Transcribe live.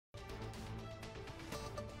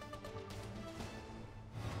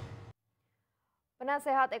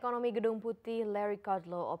Penasihat ekonomi Gedung Putih Larry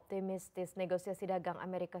Kudlow optimistis negosiasi dagang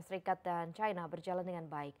Amerika Serikat dan China berjalan dengan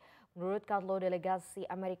baik. Menurut Kudlow, delegasi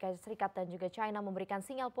Amerika Serikat dan juga China memberikan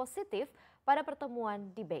sinyal positif pada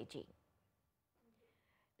pertemuan di Beijing.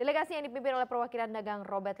 Delegasi yang dipimpin oleh perwakilan dagang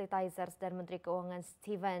Robert Lighthizer dan Menteri Keuangan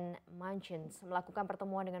Steven Mnuchin melakukan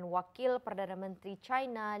pertemuan dengan Wakil Perdana Menteri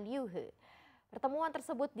China Liu He. Pertemuan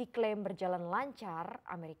tersebut diklaim berjalan lancar.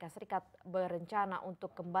 Amerika Serikat berencana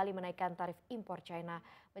untuk kembali menaikkan tarif impor China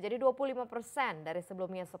menjadi 25% dari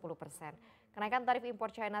sebelumnya 10%. Kenaikan tarif impor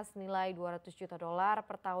China senilai 200 juta dolar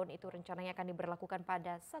per tahun itu rencananya akan diberlakukan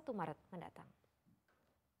pada 1 Maret mendatang.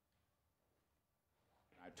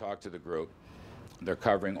 I talked to the group. They're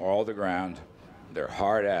covering all the ground. They're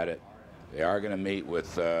hard at it. They are going to meet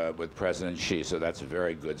with President Xi, so that's a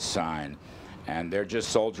very good sign. And they're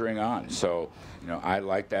just soldiering on. So, I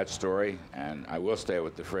like that story, and I will stay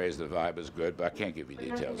with the phrase, the vibe is good, but I can't give you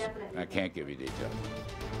details. I can't give you details.